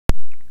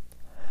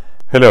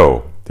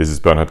Hello, this is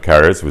Bernhard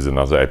Karras with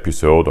another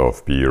episode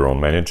of Be Your Own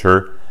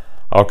Manager,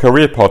 our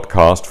career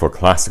podcast for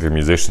classical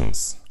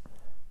musicians.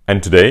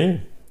 And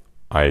today,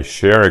 I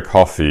share a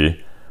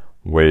coffee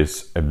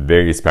with a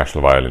very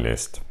special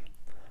violinist.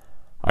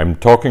 I'm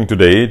talking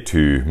today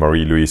to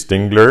Marie-Luise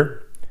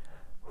Dingler,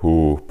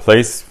 who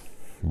plays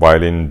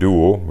violin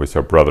duo with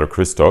her brother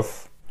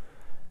Christoph.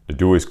 The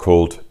duo is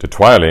called the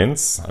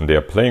Twiolins, and they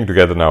are playing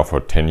together now for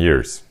 10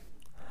 years.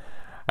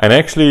 And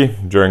actually,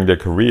 during their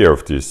career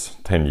of these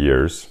 10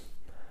 years,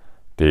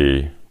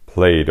 they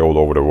played all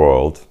over the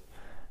world.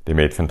 They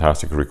made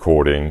fantastic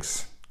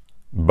recordings,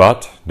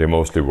 but they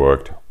mostly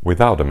worked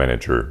without a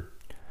manager.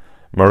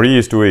 Marie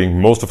is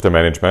doing most of the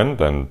management,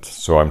 and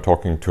so I'm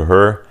talking to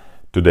her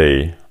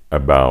today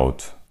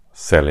about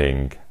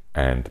selling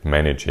and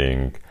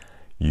managing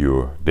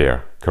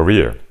their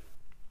career.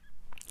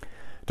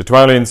 The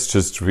Twiolins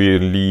just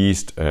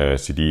released a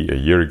CD a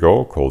year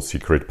ago called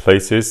Secret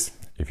Places.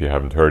 If you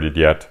haven't heard it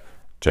yet,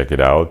 check it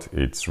out.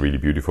 It's really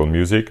beautiful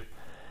music.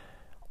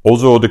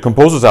 Also, the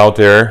composers out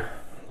there,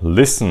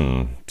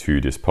 listen to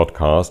this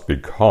podcast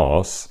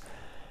because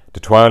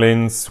the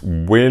Twiolins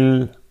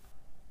will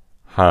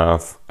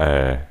have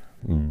a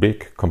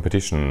big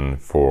competition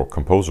for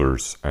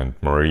composers, and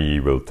Marie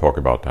will talk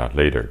about that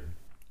later.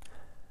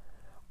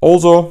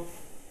 Also,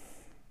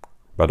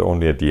 but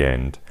only at the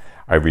end,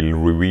 I will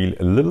reveal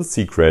a little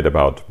secret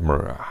about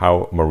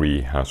how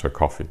Marie has her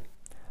coffee.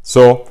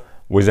 So,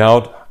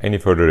 without any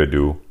further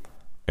ado,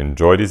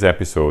 enjoy this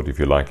episode. If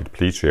you like it,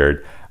 please share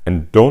it.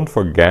 And don't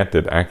forget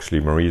that actually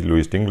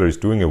Marie-Luise Dingler is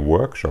doing a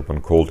workshop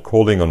on cold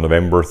calling on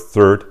November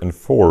 3rd and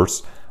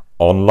 4th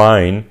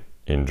online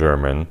in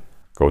German.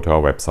 Go to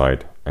our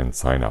website and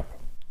sign up.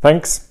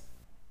 Thanks.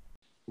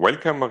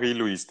 Welcome,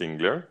 Marie-Luise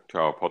Dingler, to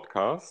our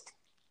podcast.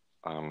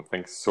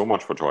 Thanks so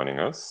much for joining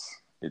us.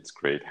 It's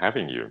great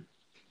having you.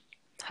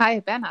 Hi,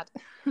 Bernhard.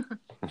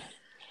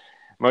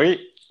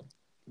 Marie,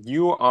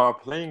 you are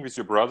playing with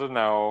your brother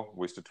now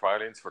with the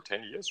Twiolins for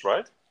 10 years,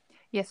 right?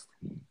 Yes.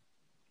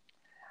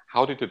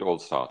 How did it all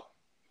start?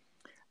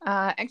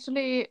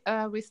 Actually,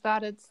 we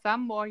started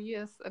some more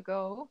years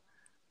ago.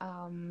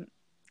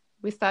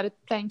 We started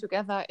playing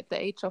together at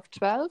the age of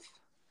 12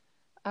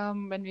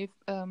 when we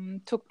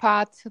took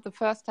part the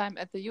first time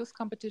at the youth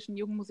competition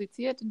Jugend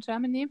musiziert in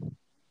Germany.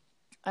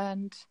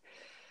 And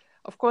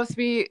of course,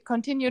 we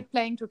continued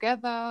playing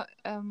together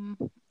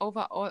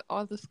over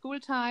all the school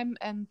time,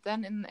 and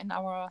then in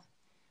our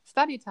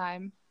study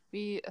time,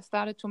 we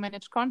started to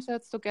manage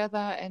concerts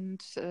together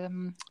and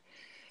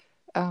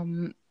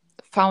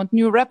found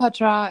new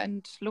repertoire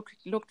and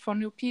looked for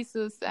new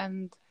pieces,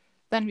 and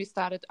then we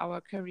started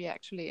our career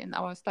actually in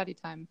our study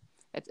time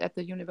at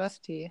the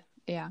university.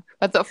 Yeah,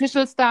 but the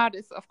official start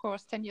is of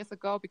course 10 years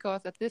ago,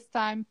 because at this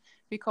time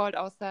we called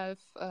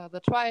ourselves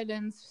the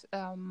Twiolins.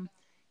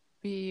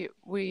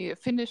 We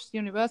finished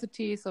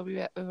university, so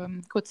we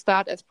could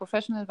start as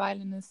professional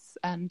violinists,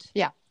 and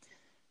yeah,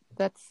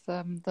 that's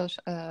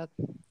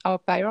our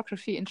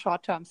biography in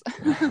short terms.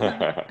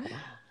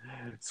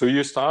 So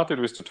you started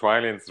with the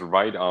Twiolins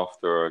right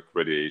after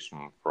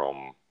graduation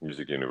from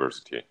music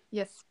university.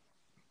 Yes.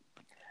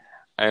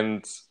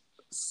 And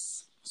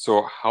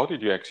so how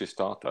did you actually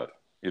start that?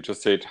 You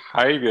just said,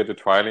 hi, we are the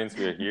Twiolins,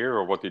 we are here,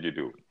 or what did you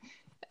do?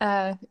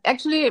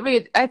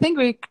 Actually, I think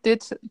we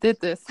did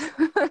this.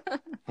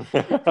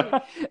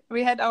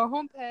 We had our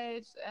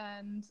homepage,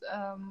 and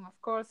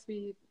of course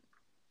we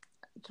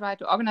tried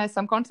to organize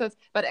some concerts.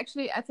 But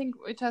actually, I think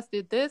we just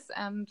did this,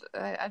 and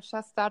I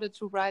just started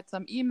to write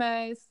some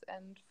emails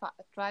and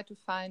try to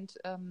find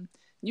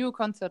new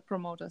concert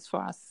promoters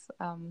for us.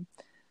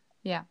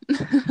 Yeah.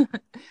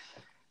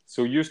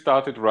 So you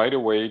started right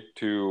away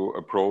to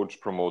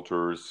approach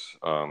promoters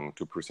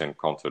to present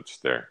concerts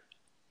there.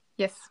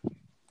 Yes.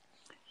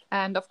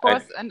 And of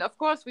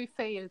course, we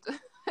failed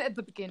at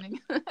the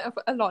beginning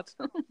a lot.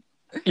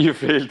 You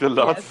failed a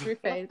lot. Yes, we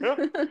failed.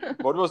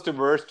 What was the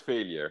worst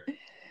failure?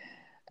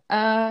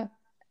 I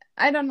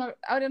don't know.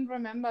 I don't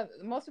remember.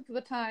 Most of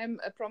the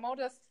time,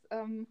 promoters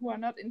who are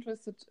not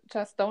interested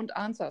just don't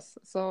answer.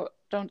 So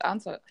don't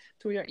answer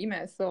to your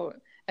emails. So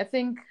I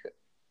think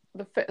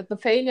the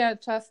failure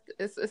just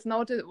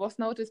was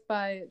noticed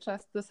by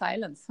just the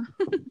silence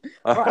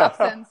or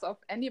absence of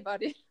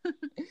anybody.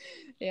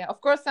 Yeah,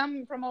 of course,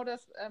 some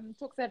promoters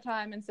took their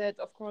time and said,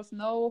 of course,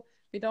 no,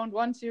 we don't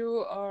want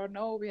you, or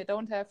no, we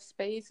don't have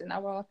space in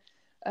our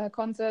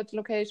concert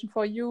location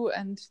for you.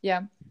 And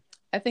yeah,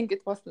 I think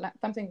it was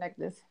something like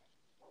this.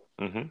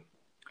 Mm-hmm.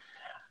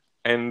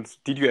 And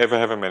did you ever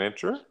have a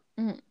manager?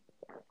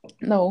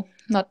 No,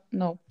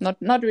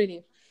 not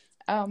really.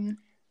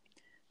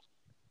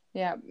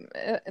 Yeah,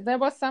 there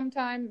was some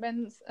time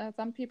when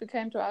some people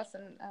came to us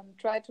and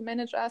tried to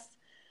manage us,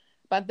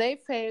 but they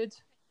failed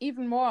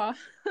even more.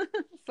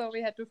 So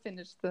we had to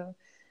finish the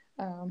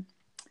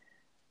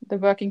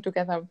working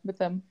together with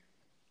them.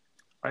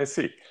 I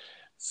see.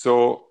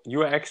 So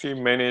you actually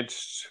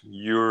managed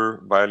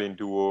your violin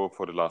duo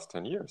for the last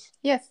 10 years.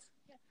 Yes.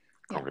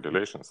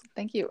 Congratulations. Yeah.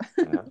 Thank you.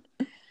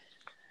 Yeah.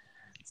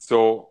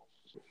 So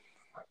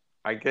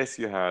I guess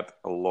you had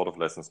a lot of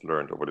lessons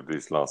learned over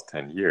these last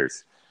 10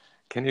 years.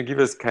 Can you give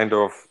us kind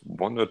of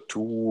one or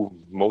two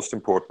most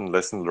important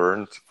lessons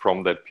learned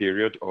from that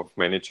period of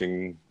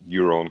managing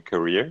your own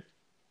career?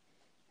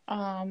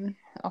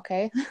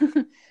 Okay,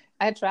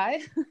 I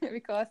try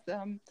because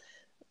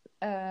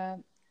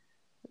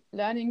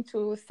learning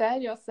to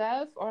sell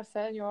yourself or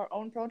sell your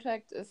own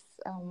project is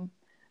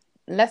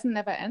lesson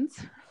never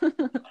ends.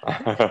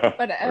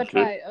 But I Okay.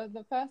 try.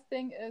 The first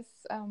thing is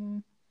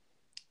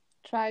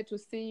try to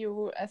see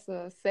you as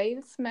a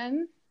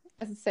salesman,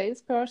 as a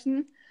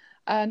salesperson,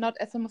 not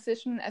as a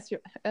musician, as you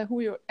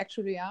who you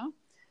actually are.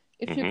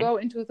 If you go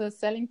into the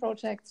selling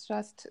projects,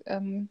 just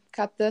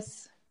cut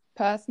this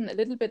person a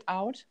little bit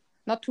out,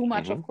 not too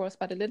much, of course,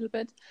 but a little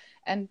bit,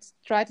 and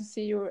try to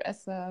see you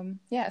as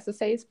as a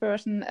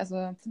salesperson, as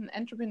an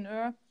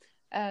entrepreneur,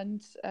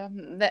 and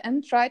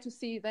try to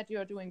see that you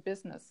are doing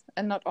business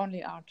and not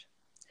only art.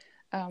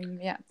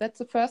 That's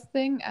the first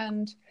thing.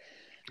 And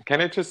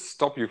Can I just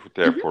stop you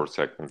there for a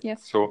second?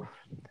 yes.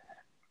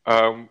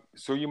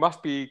 So you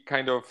must be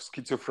kind of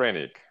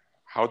schizophrenic.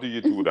 How do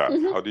you do that?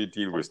 How do you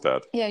deal with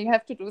that? Yeah, you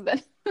have to do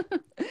that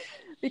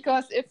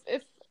because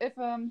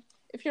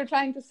if you're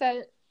trying to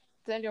sell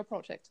your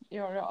project,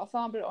 your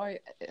ensemble, or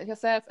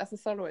yourself as a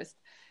soloist,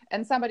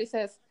 and somebody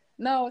says,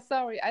 "No,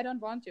 sorry, I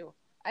don't want you.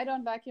 I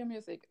don't like your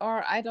music,"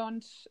 or I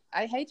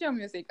hate your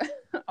music,"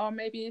 or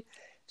maybe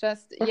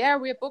just, "Yeah,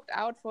 we're booked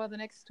out for the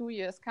next 2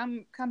 years.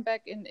 Come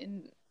back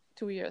in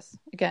 2 years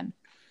again."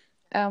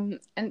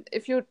 And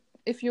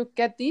if you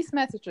get these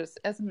messages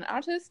as an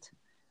artist,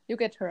 you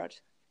get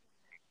hurt.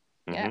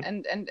 Yeah,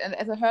 and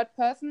as a hurt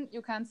person,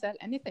 you can't sell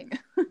anything.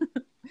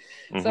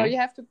 So you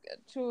have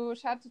to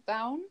shut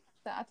down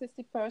the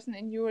artistic person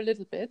in you a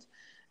little bit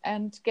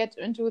and get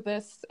into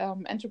this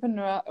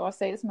entrepreneur or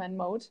salesman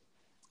mode,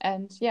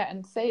 and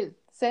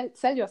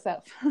sell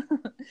yourself.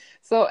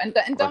 So and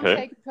don't Okay.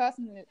 take it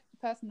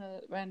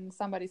personal when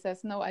somebody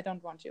says, "No, I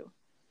don't want you."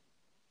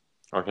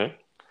 Okay.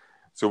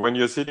 So when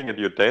you're sitting at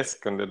your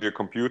desk and at your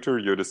computer,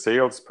 you're the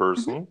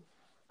salesperson.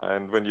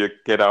 And when you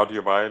get out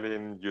your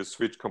violin, you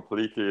switch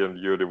completely and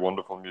you're the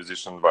wonderful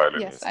musician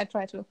violinist. Yes, I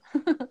try to.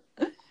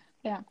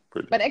 Yeah.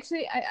 Brilliant. But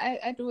actually,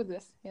 I do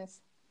this,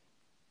 yes.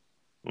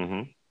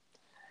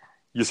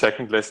 Your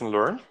second lesson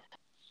learned?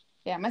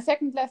 Yeah, my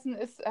second lesson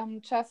is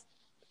just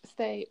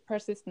stay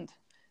persistent.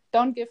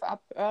 Don't give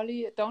up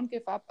early. Don't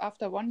give up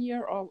after 1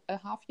 year or a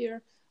half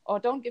year, or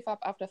don't give up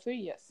after 3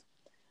 years.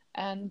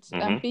 And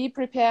be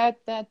prepared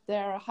that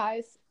there are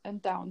highs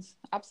and downs,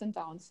 ups and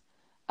downs.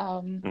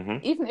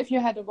 Even if you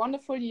had a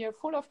wonderful year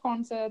full of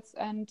concerts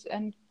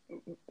and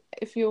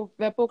if you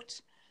were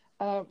booked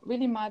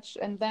really much,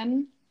 and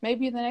then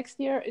maybe the next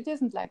year it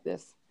isn't like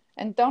this.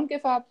 And don't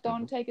give up,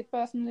 don't take it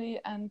personally,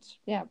 and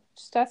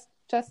just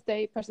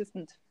stay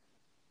persistent.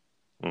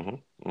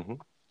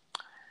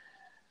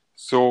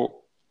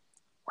 So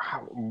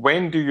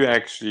when do you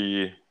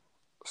actually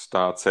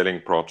start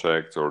selling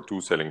projects or do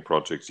selling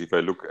projects? If I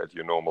look at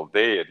your normal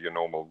day, at your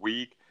normal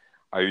week,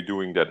 are you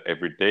doing that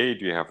every day?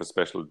 Do you have a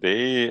special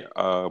day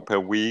per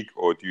week,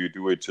 or do you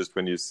do it just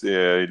when you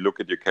look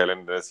at your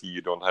calendar, see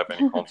you don't have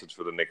any concerts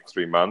for the next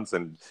 3 months,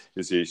 and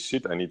you say,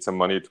 "Shit, I need some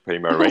money to pay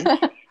my rent"?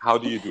 How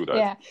do you do that?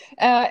 Yeah,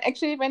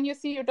 actually, when you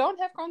see you don't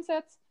have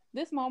concerts,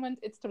 this moment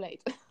it's too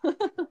late.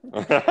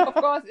 Of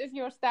course, if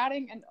you're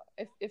starting and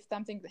if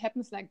something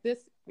happens like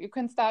this, you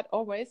can start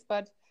always.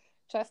 But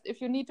just if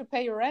you need to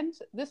pay your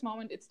rent, this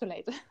moment it's too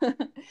late.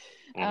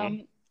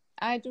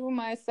 I do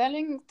my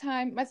selling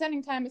time. My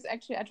selling time is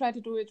actually, I try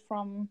to do it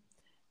from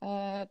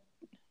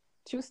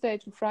Tuesday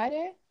to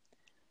Friday.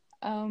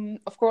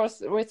 Of course,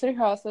 with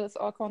rehearsals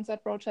or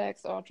concert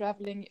projects or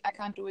traveling, I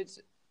can't do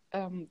it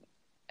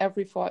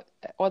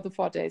all the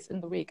 4 days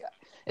in the week.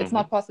 It's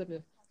not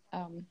possible.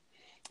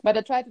 But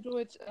I try to do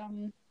it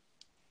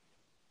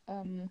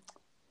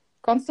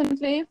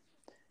constantly,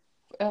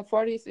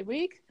 4 days a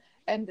week.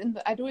 And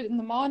I do it in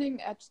the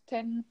morning at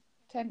 10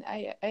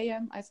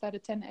 a.m. I start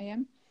at 10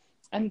 a.m.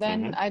 And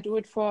then I do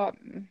it for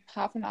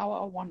half an hour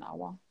or 1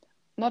 hour.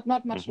 Not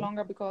much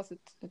longer, because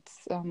it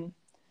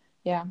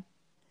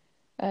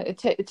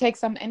takes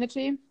some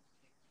energy.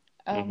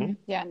 And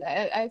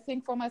I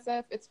think for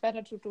myself it's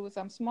better to do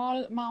some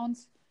small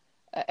amounts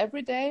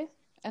every day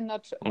and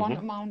not one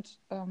amount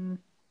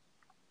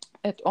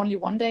at only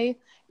one day,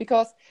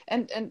 because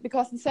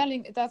the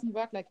selling, it doesn't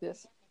work like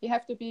this. You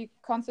have to be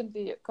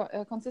consistently.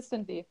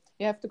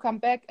 You have to come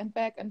back and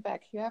back and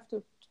back. You have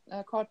to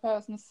call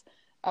persons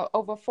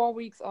over 4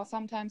 weeks or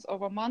sometimes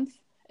over a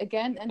month,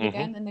 again and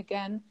again and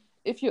again,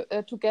 if you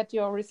to get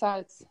your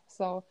results.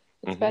 So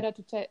it's better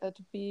to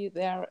be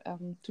there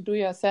to do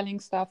your selling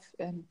stuff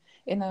in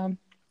a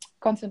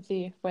constant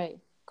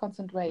way.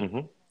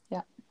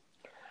 Yeah.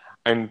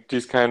 And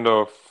this kind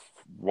of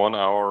 1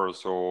 hour or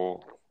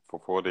so for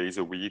 4 days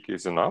a week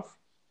is enough?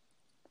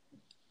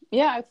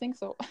 Yeah, I think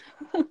so.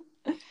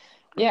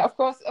 Yeah, of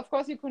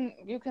course you can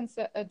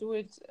do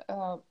it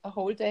a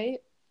whole day,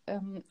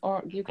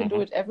 or you can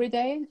do it every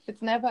day.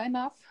 It's never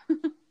enough.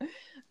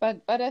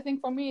 but I think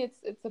for me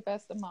it's the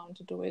best amount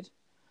to do it.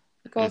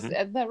 because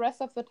the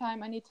rest of the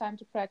time I need time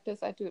to practice.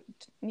 I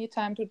need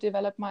time to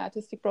develop my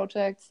artistic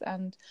projects,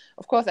 and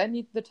of course I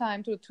need the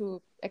time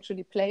to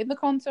actually play the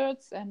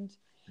concerts, and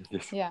you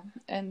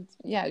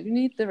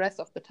need the rest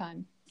of the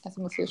time as a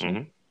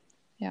musician.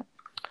 Yeah.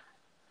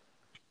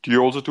 Do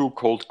you also do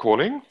cold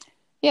calling?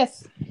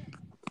 Yes,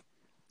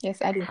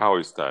 I do. How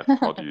is that?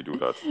 How do you do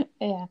that?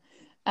 Yeah,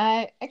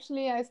 I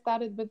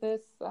started with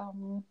this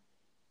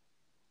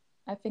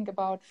I think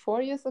about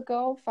 5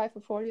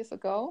 or 4 years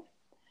ago.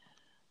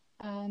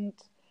 And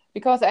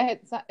because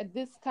at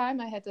this time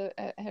I had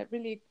a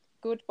really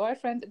good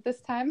boyfriend at this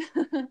time.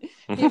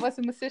 He was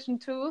a musician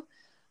too,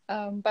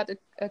 but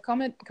a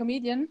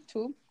comedian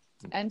too.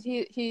 And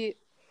he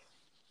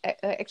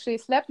actually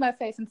slapped my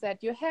face and said,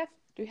 you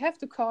have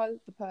to call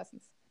the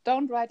persons.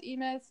 Don't write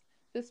emails.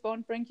 This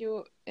won't bring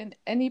you in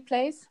any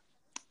place.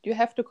 You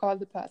have to call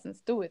the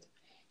persons. Do it.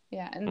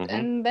 Yeah.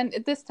 And then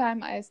at this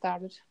time I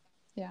started.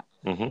 Yeah.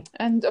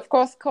 And of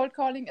course, cold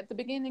calling at the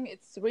beginning,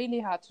 it's really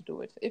hard to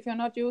do it. If you're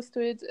not used to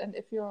it, and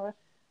if you're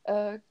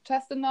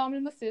just a normal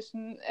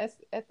musician, as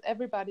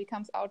everybody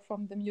comes out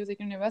from the music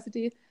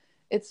university,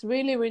 it's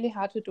really, really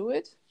hard to do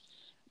it.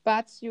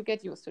 But you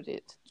get used to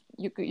it.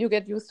 You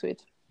get used to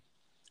it.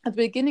 At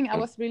the beginning, I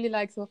was really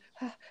like, so,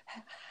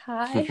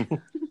 hi,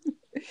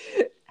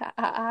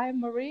 hi,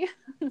 Marie.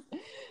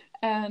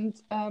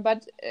 And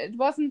but it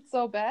wasn't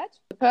so bad.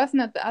 The person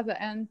at the other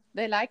end,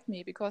 they liked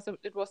me because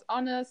it was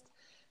honest,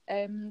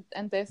 and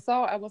they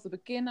saw I was a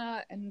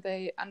beginner, and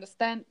they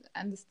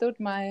understood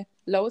my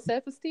low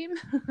self-esteem.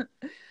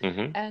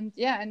 And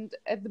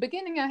at the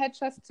beginning I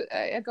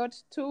got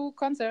 2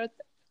 concerts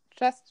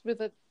just with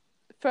the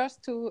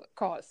first 2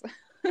 calls.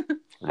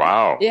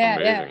 Wow.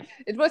 Amazing.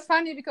 It was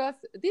funny because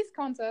these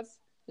concerts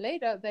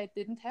later they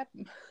didn't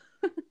happen.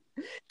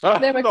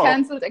 They were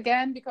cancelled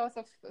again because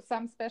of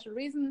some special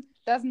reason.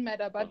 Doesn't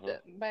matter,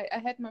 but I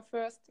had my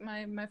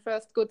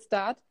first good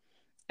start,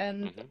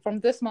 and from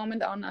this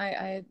moment on,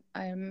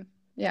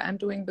 I'm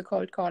doing the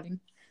cold calling.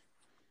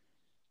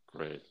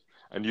 Great,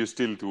 and you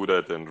still do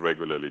that and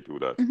regularly do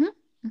that.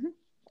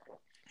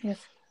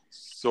 Yes.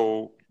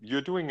 So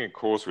you're doing a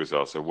course with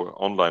us, an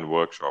online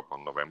workshop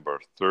on November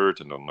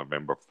 3rd and on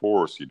November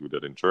 4th. You do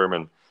that in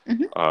German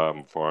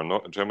for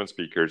our German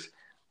speakers.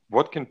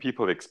 What can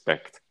people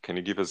expect? Can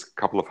you give us a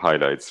couple of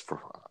highlights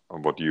for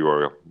what you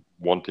are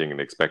wanting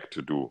and expect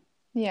to do?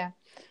 Yeah.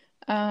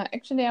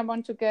 Actually, I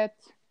want to get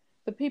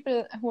the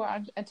people who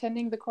are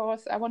attending the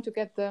course, I want to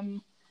get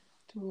them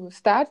to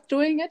start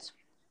doing it.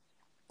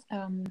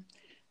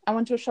 I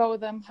want to show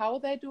them how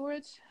they do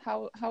it.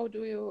 How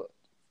do you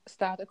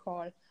start a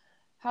call?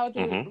 How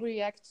do you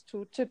react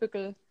to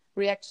typical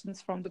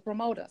reactions from the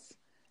promoters?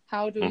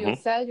 How do you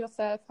sell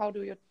yourself? How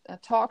do you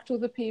talk to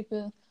the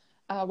people?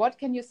 What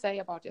can you say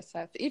about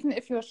yourself? Even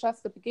if you're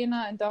just a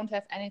beginner and don't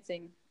have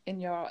anything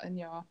in your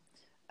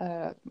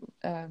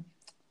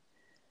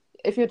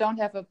if you don't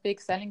have a big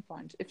selling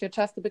point, if you're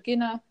just a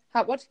beginner,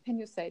 what can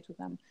you say to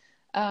them?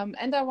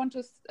 And I want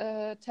to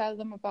tell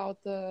them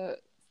about the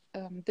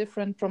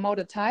different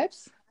promoter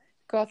types,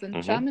 because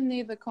in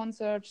Germany the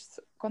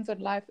concert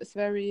life is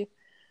very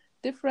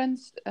different,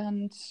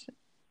 and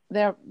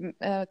there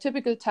are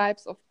typical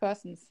types of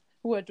persons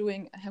who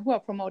are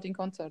promoting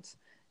concerts.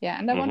 Yeah,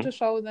 and I want to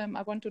show them,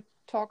 I want to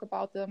talk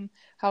about them,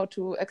 how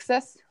to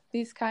access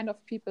these kind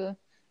of people,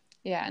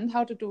 and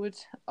how to do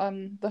it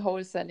on the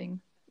whole selling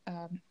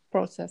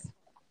process.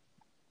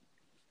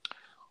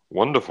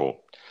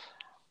 Wonderful.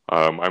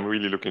 I'm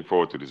really looking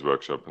forward to this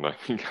workshop, and I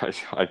think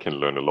I can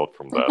learn a lot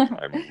from that.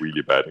 I'm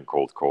really bad in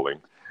cold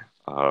calling,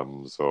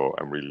 so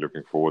I'm really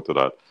looking forward to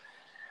that.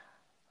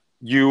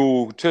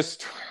 You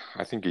just,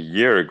 I think half a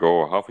year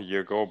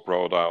ago,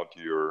 brought out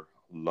your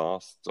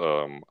last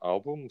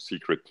album,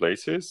 Secret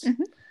Places.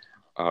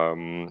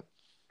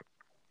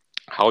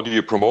 How do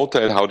you promote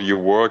that? How do you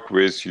work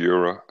with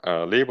your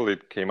label?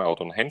 It came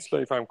out on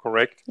Hensler, if I'm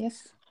correct.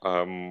 Yes.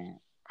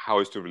 How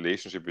is the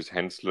relationship with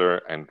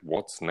Hensler, and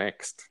what's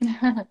next?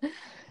 The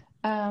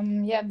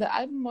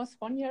album was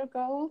 1 year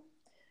ago,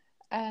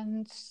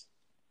 and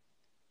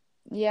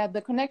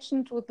the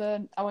connection to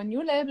our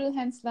new label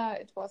Hensler,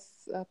 it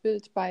was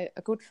built by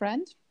a good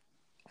friend,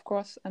 of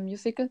course, a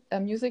musician, a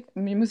musician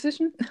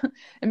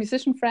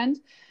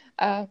friend.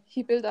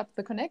 He built up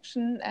the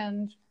connection,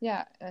 and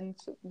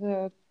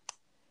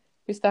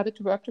we started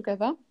to work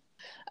together.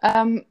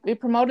 We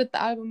promoted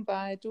the album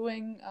by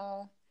doing.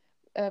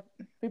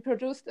 We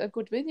produced a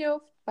good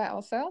video by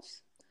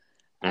ourselves,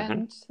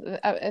 and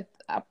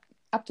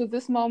up to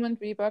this moment,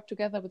 we worked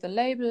together with the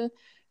label.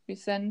 We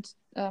sent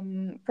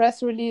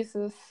press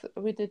releases.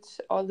 We did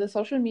all the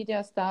social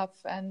media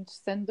stuff and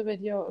sent the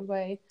video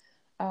away.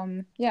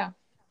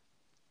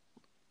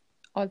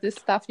 All this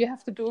stuff you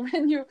have to do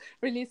when you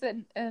release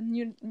a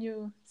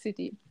new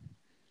CD.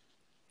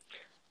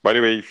 By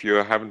the way, if you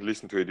haven't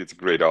listened to it, it's a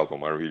great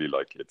album. I really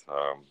like it.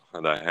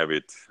 And I have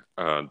it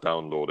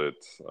downloaded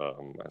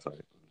as I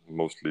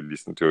mostly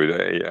listen to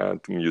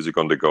it, to music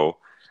on the go.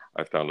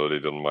 I've downloaded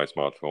it on my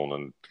smartphone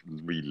and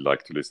really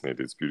like to listen to it.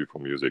 It's beautiful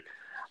music.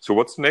 So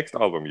what's the next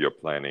album you're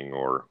planning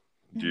or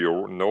Do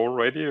you know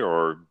already,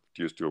 or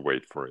do you still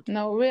wait for it?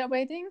 No, we are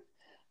waiting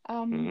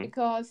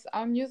because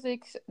our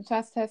music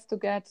just has to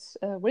get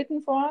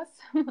written for us.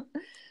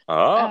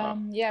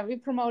 Yeah, we're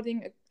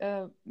promoting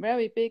a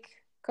very big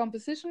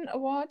composition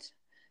award.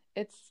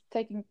 It's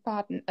taking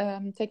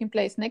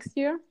place next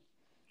year.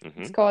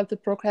 It's called the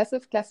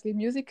Progressive Classical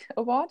Music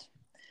Award,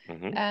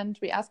 and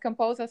we ask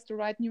composers to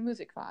write new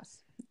music for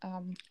us.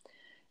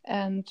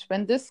 And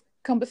when this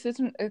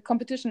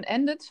competition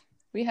ended,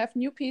 we have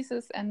new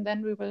pieces, and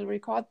then we will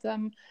record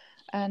them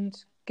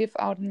and give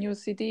out a new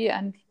CD,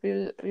 and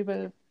we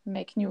will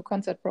make new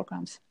concert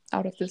programs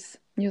out of this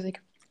music.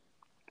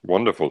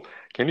 Wonderful.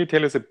 Can you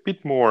tell us a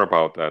bit more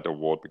about that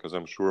award? Because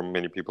I'm sure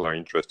many people are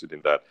interested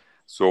in that.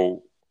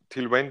 So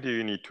till when do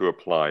you need to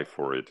apply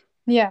for it?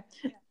 Yeah.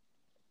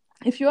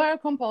 If you are a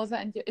composer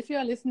and if you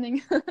are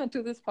listening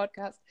to this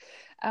podcast,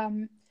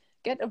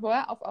 get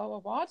aware of our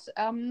award.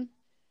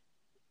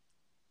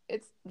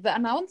 The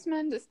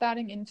announcement is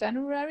starting in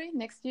January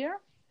next year,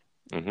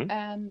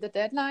 and the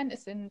deadline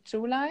is in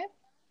July.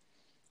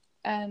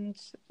 And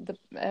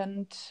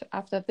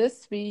after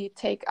this, we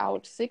take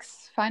out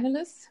 6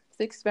 finalists,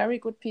 6 very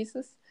good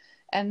pieces,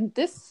 and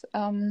these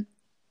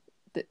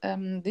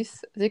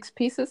 6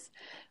 pieces,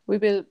 we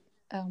will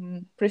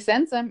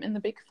present them in the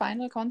big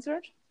final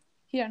concert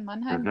here in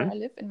Mannheim, where I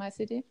live in my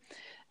city,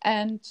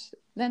 and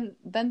then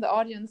the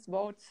audience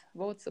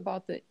votes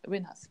about the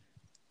winners.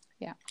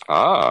 Yeah.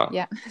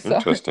 Yeah. So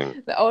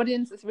interesting. the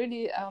audience is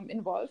really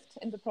involved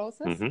in the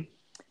process.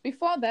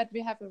 Before that,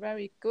 we have a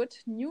very good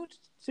new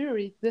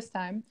jury this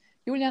time.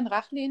 Julian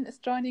Rachlin is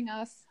joining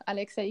us,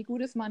 Alexei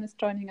Gudesman is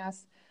joining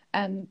us,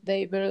 and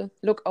they will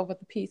look over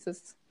the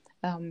pieces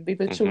we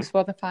will choose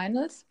for the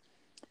finals.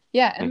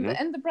 Yeah,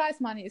 and the prize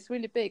money is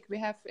really big. We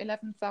have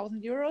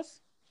 11,000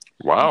 euros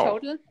in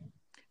total.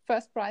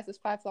 First prize is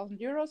 5,000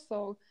 euros,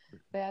 so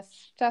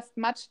there's just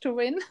much to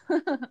win.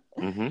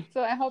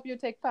 So I hope you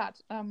take part.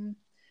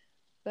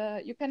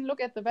 You can look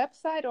at the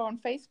website or on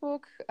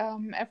Facebook.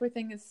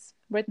 Everything is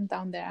written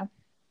down there.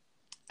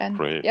 And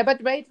great. Yeah,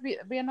 but wait,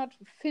 we are not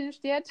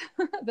finished yet.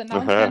 The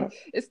announcement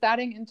is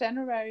starting in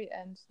January,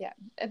 and yeah,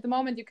 at the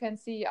moment you can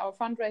see our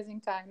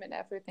fundraising time and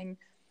everything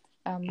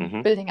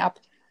building up.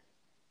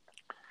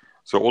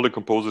 So all the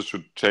composers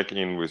should check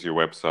in with your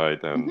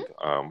website and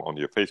on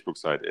your Facebook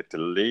site at the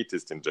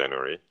latest in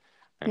January.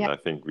 And I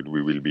think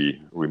we will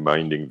be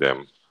reminding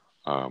them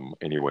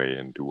anyway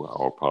and do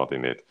our part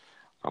in it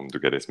to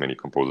get as many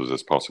composers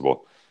as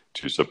possible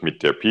to submit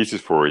their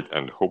pieces for it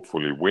and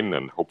hopefully win.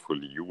 And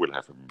hopefully you will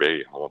have a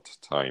very hard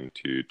time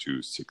to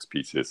choose 6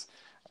 pieces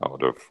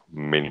out of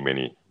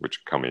many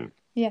which come in.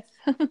 Yes.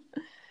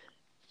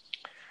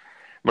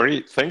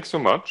 Marie, thanks so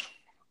much.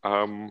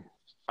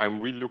 I'm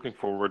really looking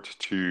forward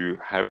to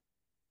have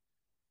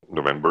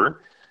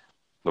November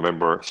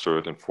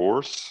 3rd and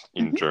 4th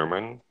in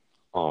German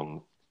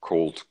on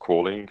cold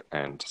calling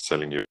and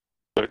selling your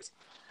products.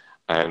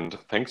 And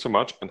thanks so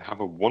much and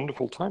have a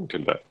wonderful time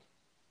till then.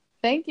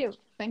 Thank you.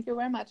 Thank you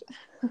very much.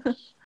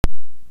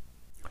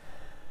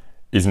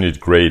 Isn't it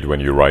great when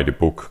you write a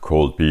book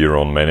called Be Your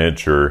Own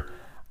Manager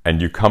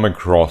and you come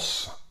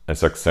across a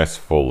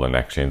successful and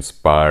actually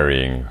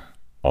inspiring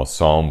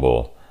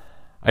ensemble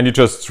and you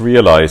just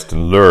realized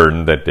and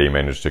learned that they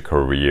managed a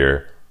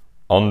career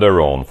on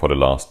their own for the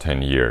last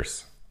 10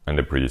 years and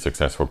a pretty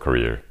successful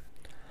career.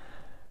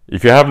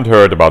 If you haven't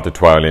heard about the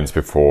Twiolins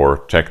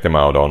before, check them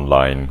out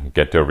online,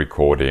 get their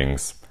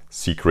recordings.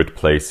 Secret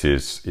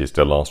Places is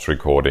their last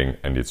recording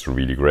and it's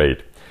really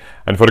great.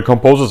 And for the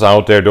composers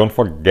out there, don't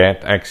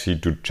forget actually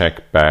to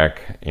check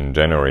back in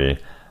January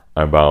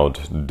about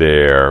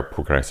their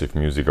Progressive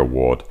Music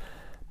Award,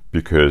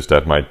 because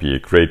that might be a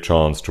great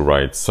chance to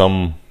write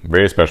some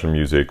very special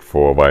music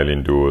for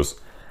violin duos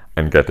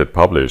and get it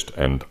published.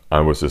 And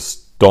I was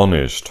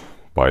astonished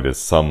by the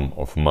sum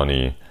of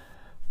money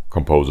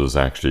composers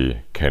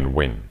actually can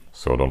win.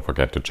 So don't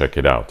forget to check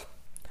it out.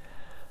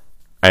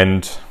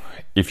 And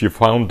if you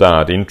found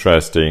that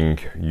interesting,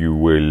 you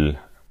will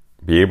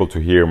be able to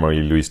hear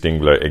Marie-Luise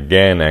Dingler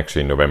again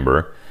actually in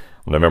November.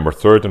 On November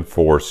 3rd and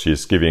 4th, she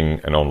is giving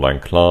an online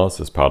class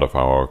as part of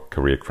our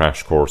career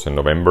crash course in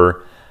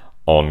November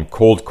on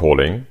cold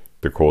calling.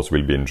 The course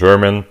will be in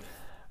German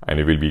and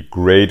it will be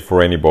great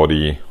for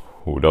anybody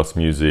who does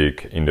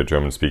music in the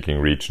German-speaking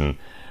region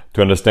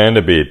to understand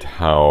a bit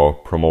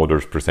how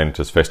promoters,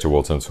 presenters,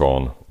 festivals and so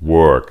on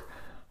work.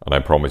 And I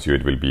promise you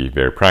it will be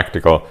very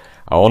practical.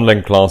 Our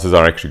online classes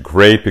are actually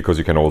great because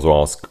you can also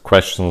ask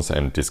questions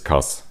and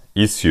discuss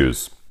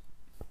issues.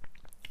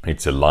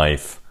 It's a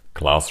live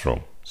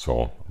classroom,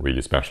 so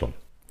really special.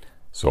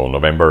 So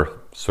November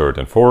 3rd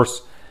and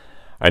 4th.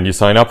 And you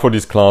sign up for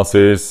these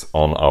classes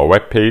on our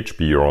webpage,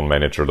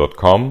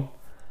 beyourownmanager.com.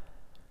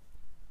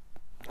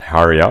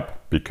 Hurry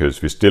up,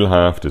 because we still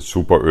have the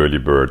super early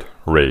bird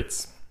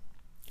rates.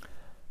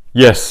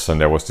 Yes, and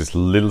there was this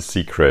little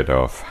secret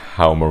of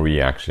how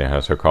Marie actually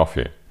has her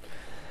coffee.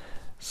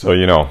 So,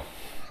 you know,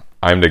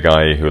 I'm the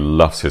guy who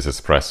loves his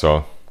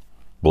espresso.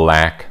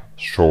 Black,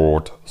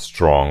 short,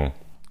 strong,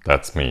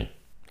 that's me.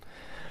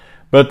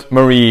 But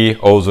Marie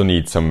also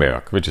needs some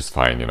milk, which is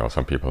fine, you know,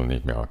 some people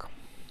need milk.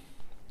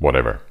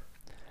 Whatever.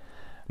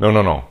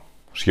 No.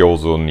 She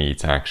also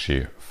needs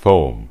actually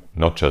foam,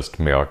 not just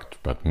milk,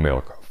 but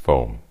milk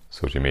foam.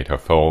 So she made her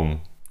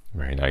foam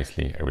very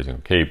nicely, everything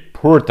okay,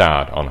 poured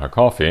that on her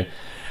coffee.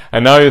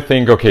 And now you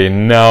think, okay,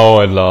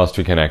 now at last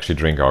we can actually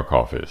drink our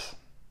coffees.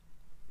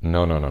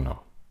 No.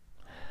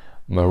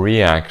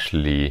 Marie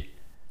actually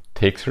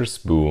takes her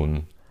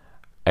spoon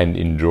and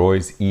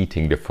enjoys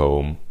eating the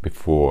foam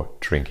before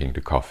drinking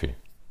the coffee.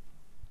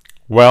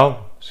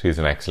 Well, she's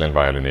an excellent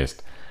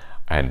violinist,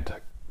 and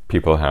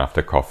people have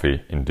the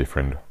coffee in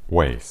different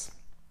ways.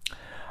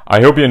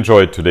 I hope you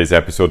enjoyed today's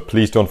episode.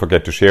 Please don't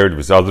forget to share it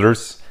with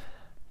others.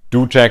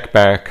 Do check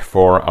back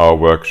for our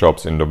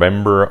workshops in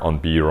November on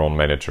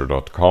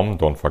BeYourOwnManager.com.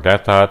 Don't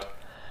forget that.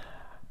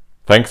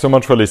 Thanks so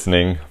much for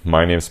listening.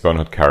 My name is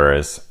Bernhard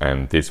Karres,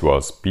 and this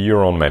was Be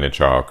Your Own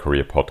Manager, our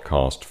career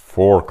podcast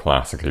for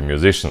classical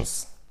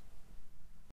musicians.